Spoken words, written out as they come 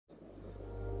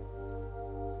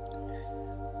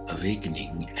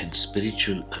Awakening and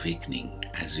spiritual awakening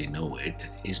as we know it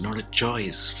is not a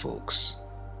choice, folks.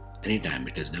 Anytime,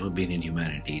 it has never been in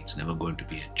humanity, it's never going to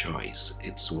be a choice.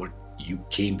 It's what you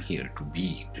came here to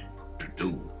be, to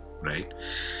do, right?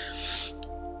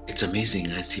 It's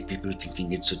amazing. I see people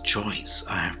thinking it's a choice.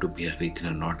 I have to be awakened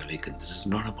or not awakened. This is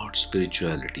not about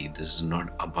spirituality. This is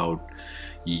not about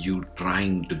you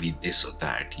trying to be this or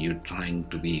that. You're trying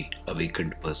to be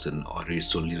awakened person, or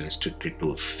it's only restricted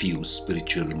to a few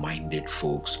spiritual minded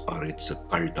folks, or it's a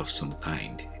cult of some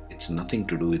kind. It's nothing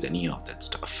to do with any of that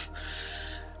stuff.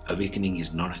 Awakening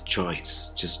is not a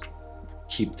choice. Just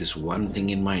keep this one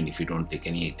thing in mind if you don't take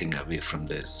anything away from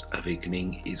this.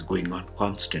 Awakening is going on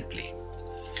constantly.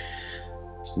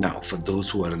 Now, for those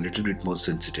who are a little bit more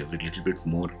sensitive, a little bit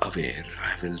more aware,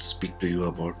 I will speak to you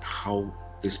about how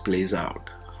this plays out,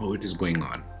 how it is going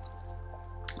on.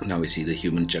 Now we see the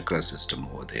human chakra system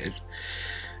over there,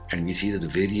 and we see that the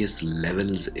various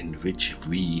levels in which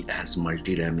we as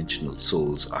multidimensional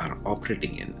souls are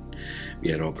operating in.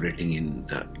 We are operating in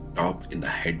the top, in the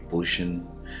head portion,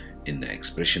 in the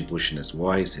expression portion as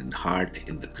voice, in heart,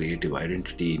 in the creative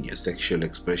identity, in your sexual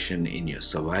expression, in your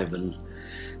survival.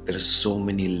 There are so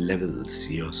many levels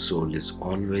your soul is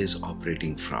always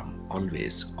operating from,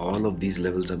 always. All of these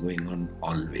levels are going on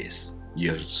always.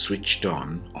 You're switched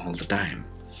on all the time.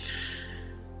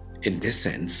 In this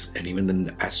sense, and even in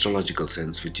the astrological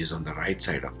sense, which is on the right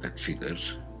side of that figure,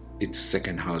 it's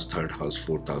second house, third house,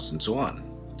 fourth house, and so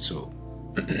on. So,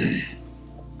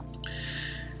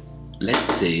 let's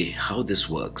say how this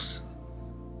works.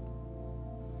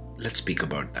 Let's speak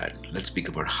about that. Let's speak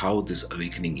about how this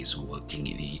awakening is working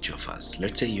in each of us.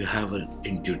 Let's say you have an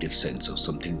intuitive sense of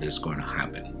something that is going to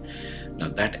happen. Now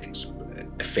that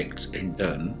affects in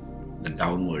turn the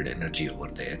downward energy over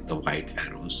there, the white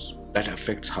arrows. That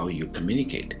affects how you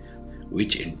communicate,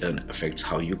 which in turn affects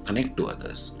how you connect to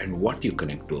others and what you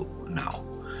connect to now.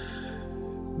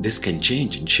 This can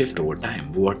change and shift over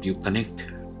time. What you connect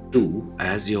to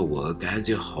as your work, as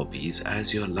your hobbies,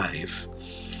 as your life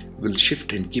will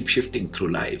shift and keep shifting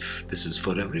through life. This is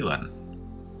for everyone.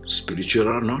 Spiritual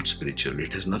or not spiritual,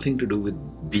 it has nothing to do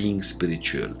with being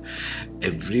spiritual.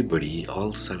 Everybody,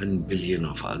 all 7 billion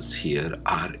of us here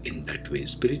are in that way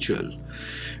spiritual.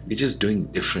 We're just doing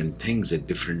different things at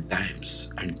different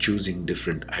times and choosing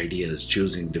different ideas,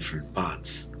 choosing different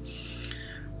paths.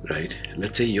 Right?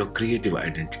 Let's say your creative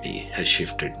identity has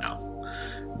shifted now.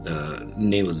 The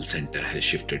navel center has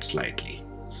shifted slightly,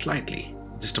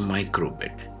 just a micro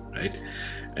bit. Right?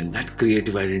 And that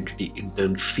creative identity in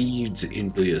turn feeds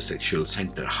into your sexual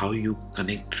center, how you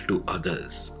connect to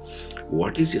others.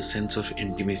 What is your sense of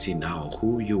intimacy now?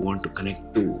 Who you want to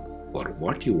connect to or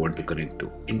what you want to connect to.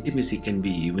 Intimacy can be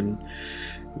even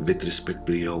with respect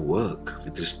to your work,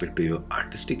 with respect to your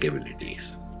artistic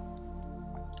abilities.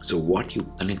 So what you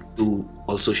connect to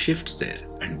also shifts there,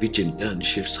 and which in turn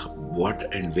shifts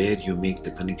what and where you make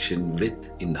the connection with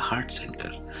in the heart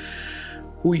center.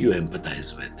 Who you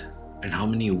empathize with, and how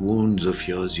many wounds of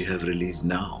yours you have released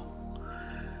now,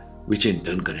 which in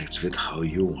turn connects with how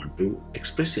you want to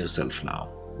express yourself now,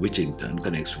 which in turn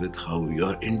connects with how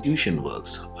your intuition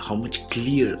works. How much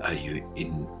clear are you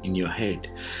in your head?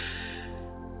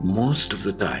 Most of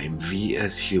the time, we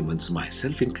as humans,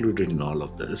 myself included in all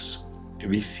of this,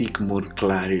 we seek more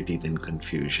clarity than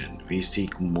confusion. We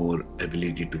seek more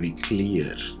ability to be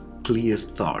clear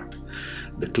thought.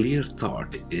 The clear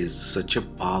thought is such a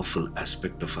powerful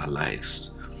aspect of our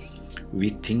lives. We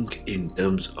think in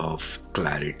terms of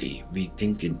clarity. We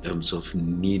think in terms of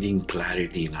needing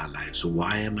clarity in our lives.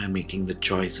 Why am I making the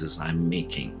choices I'm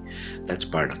making? That's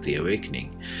part of the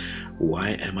awakening.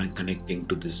 Why am I connecting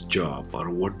to this job? Or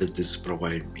what does this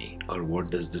provide me? Or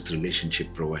what does this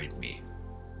relationship provide me?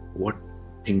 What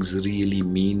things really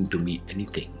mean to me?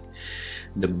 Anything.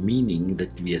 The meaning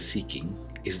that we are seeking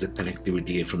is the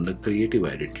connectivity from the creative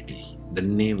identity, the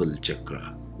navel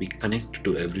chakra. We connect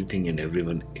to everything and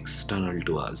everyone external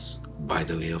to us by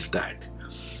the way of that.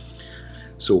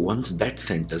 So once that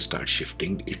center starts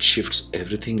shifting, it shifts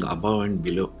everything above and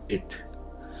below it.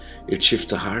 It shifts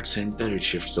the heart center, it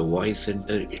shifts the voice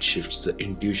center, it shifts the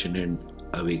intuition and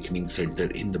awakening center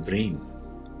in the brain.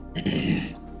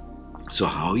 So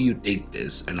how you take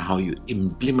this and how you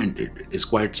implement it is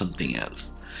quite something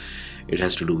else. It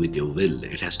has to do with your will.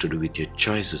 It has to do with your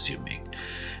choices you make.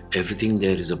 Everything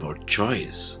there is about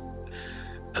choice.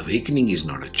 Awakening is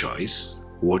not a choice.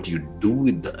 What you do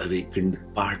with the awakened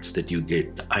parts that you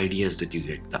get, the ideas that you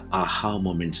get, the aha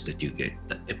moments that you get,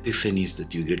 the epiphanies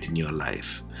that you get in your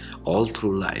life, all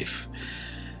through life,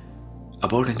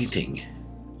 about anything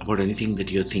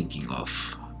that you're thinking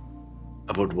of,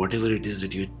 about whatever it is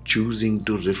that you're choosing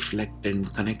to reflect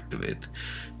and connect with,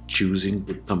 choosing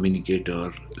to communicate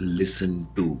or listen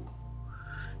to,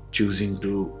 choosing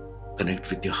to connect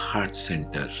with your heart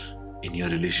center in your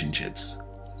relationships.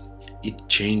 It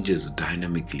changes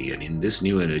dynamically, and in this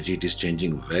new energy, it is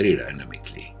changing very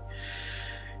dynamically.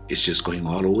 It's just going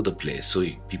all over the place. So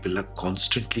people are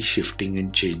constantly shifting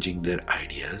and changing their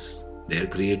ideas, their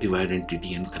creative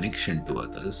identity and connection to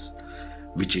others,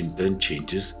 which in turn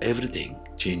changes everything,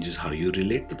 changes how you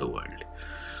relate to the world.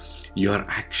 Your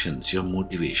actions, your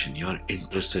motivation, your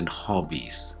interests and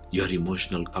hobbies, your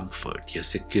emotional comfort, your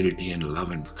security and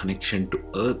love and connection to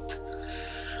earth,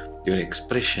 your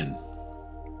expression,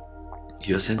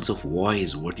 your sense of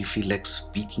voice, what you feel like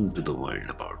speaking to the world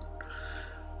about,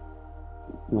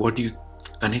 what you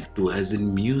connect to, as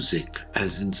in music,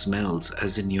 as in smells,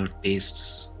 as in your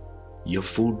tastes, your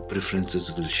food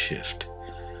preferences will shift.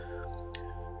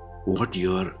 What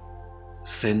your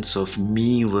sense of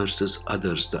me versus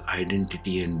others, the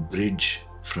identity and bridge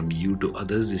from you to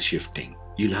others is shifting.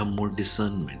 You'll have more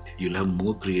discernment, you'll have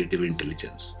more creative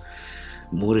intelligence,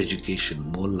 more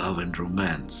education, more love and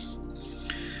romance.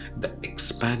 The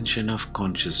expansion of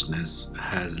consciousness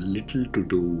has little to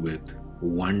do with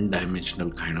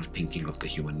one-dimensional kind of thinking of the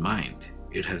human mind.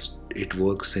 It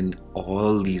works in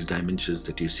all these dimensions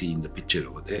that you see in the picture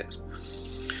over there.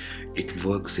 It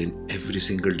works in every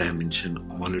single dimension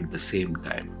all at the same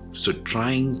time. So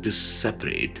trying to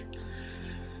separate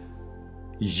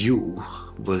you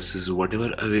versus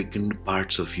whatever awakened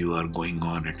parts of you are going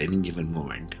on at any given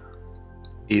moment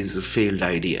is a failed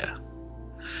idea.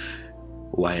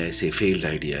 Why I say failed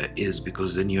idea is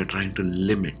because then you're trying to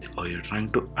limit, or you're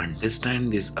trying to understand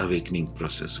this awakening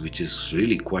process, which is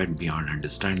really quite beyond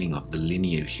understanding of the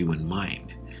linear human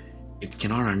mind. It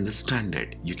cannot understand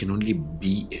it. You can only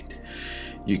be it.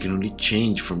 You can only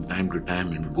change from time to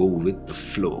time and go with the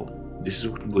flow. This is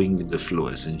what going with the flow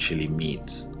essentially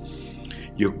means.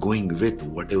 You're going with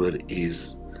whatever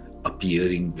is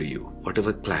appearing to you,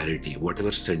 whatever clarity,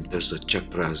 whatever centers or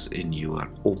chakras in you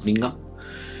are opening up.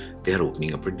 They are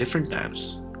opening up at different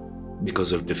times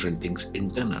because of different things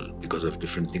internal, because of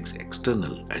different things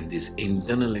external. And this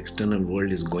internal external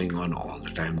world is going on all the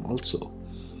time also.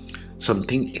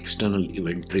 Something external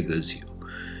event triggers you.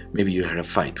 Maybe you had a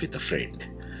fight with a friend,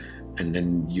 and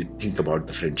then you think about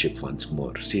the friendship once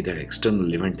more. See, that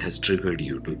external event has triggered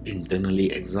you to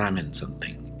internally examine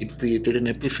something. It created an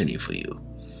epiphany for you.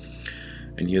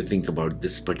 And you think about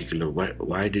this particular,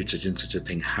 why did such and such a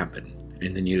thing happen?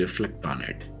 And then you reflect on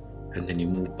it. And then you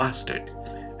move past it.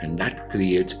 And that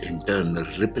creates in turn a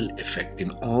ripple effect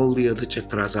in all the other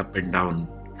chakras up and down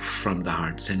from the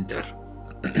heart center.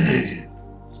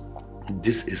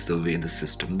 This is the way the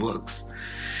system works.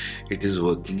 It is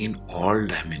working in all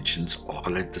dimensions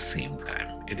all at the same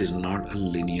time. It is not a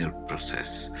linear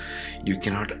process. You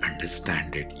cannot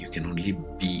understand it. You can only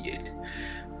be it.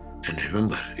 And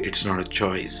remember, it's not a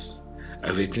choice.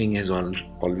 Awakening has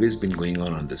always been going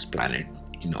on this planet,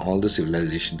 in all the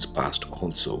civilizations past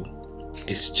also.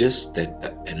 It's just that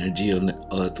the energy on the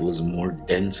earth was more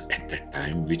dense at that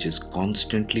time, which is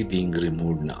constantly being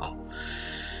removed now.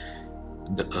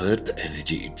 The earth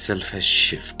energy itself has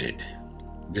shifted.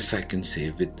 This I can say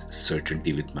with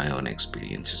certainty with my own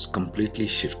experience. It's completely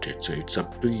shifted. So it's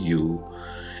up to you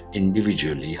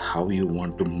individually how you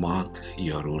want to mark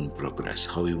your own progress,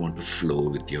 how you want to flow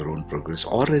with your own progress,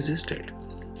 or resist it,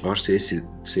 or say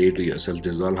to yourself,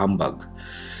 this is all humbug.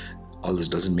 All this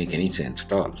doesn't make any sense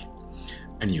at all.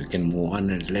 And you can move on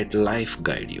and let life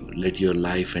guide you. Let your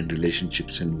life and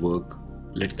relationships and work,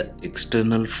 let the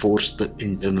external force the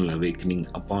internal awakening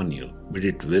upon you. But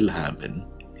it will happen,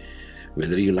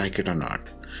 whether you like it or not.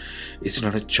 It's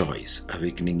not a choice.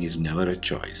 Awakening is never a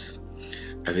choice.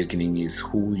 Awakening is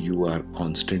who you are,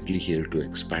 constantly here to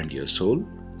expand your soul,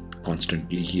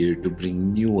 constantly here to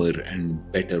bring newer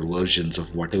and better versions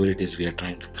of whatever it is we are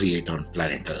trying to create on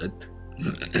planet Earth.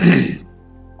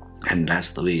 And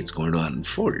that's the way it's going to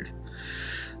unfold.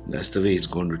 That's the way it's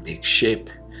going to take shape.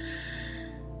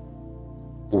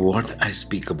 What I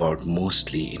speak about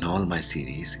mostly in all my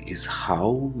series is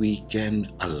how we can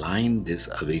align this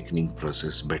awakening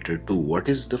process better to what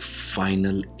is the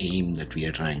final aim that we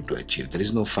are trying to achieve. There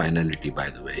is no finality, by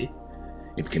the way.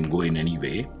 It can go in any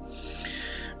way.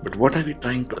 But what are we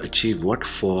trying to achieve? What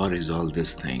for is all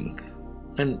this thing?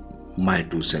 And my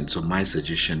 2 cents or my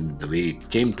suggestion, the way it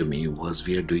came to me, was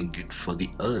we are doing it for the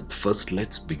earth. First,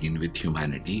 let's begin with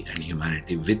humanity, and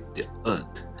humanity with the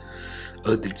earth.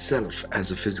 Earth itself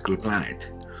as a physical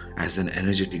planet, as an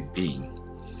energetic being.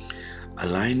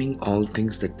 Aligning all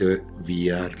things that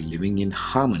we are living in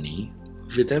harmony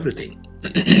with everything.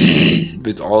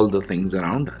 with all the things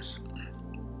around us.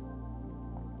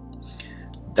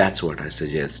 That's what I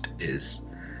suggest is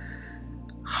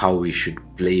how we should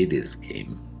play this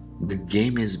game. The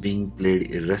game is being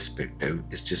played irrespective.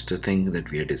 It's just a thing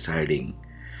that we are deciding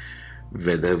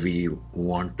whether we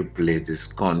want to play this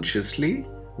consciously,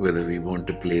 whether we want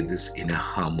to play this in a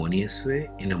harmonious way,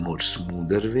 in a more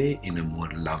smoother way, in a more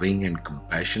loving and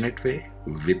compassionate way,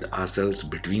 with ourselves,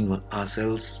 between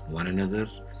ourselves, one another,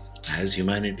 as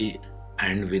humanity,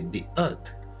 and with the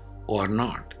earth, or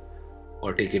not,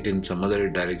 or take it in some other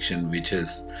direction which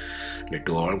has led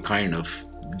to all kind of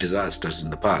disasters in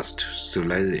the past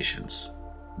civilizations.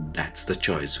 That's the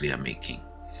choice we are making.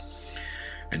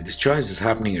 And this choice is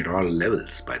happening at all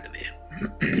levels, by the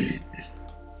way.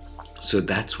 So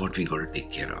that's what we got to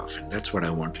take care of. And that's what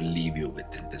I want to leave you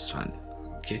with in this one.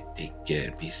 Okay? Take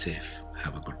care. Be safe.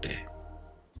 Have a good day.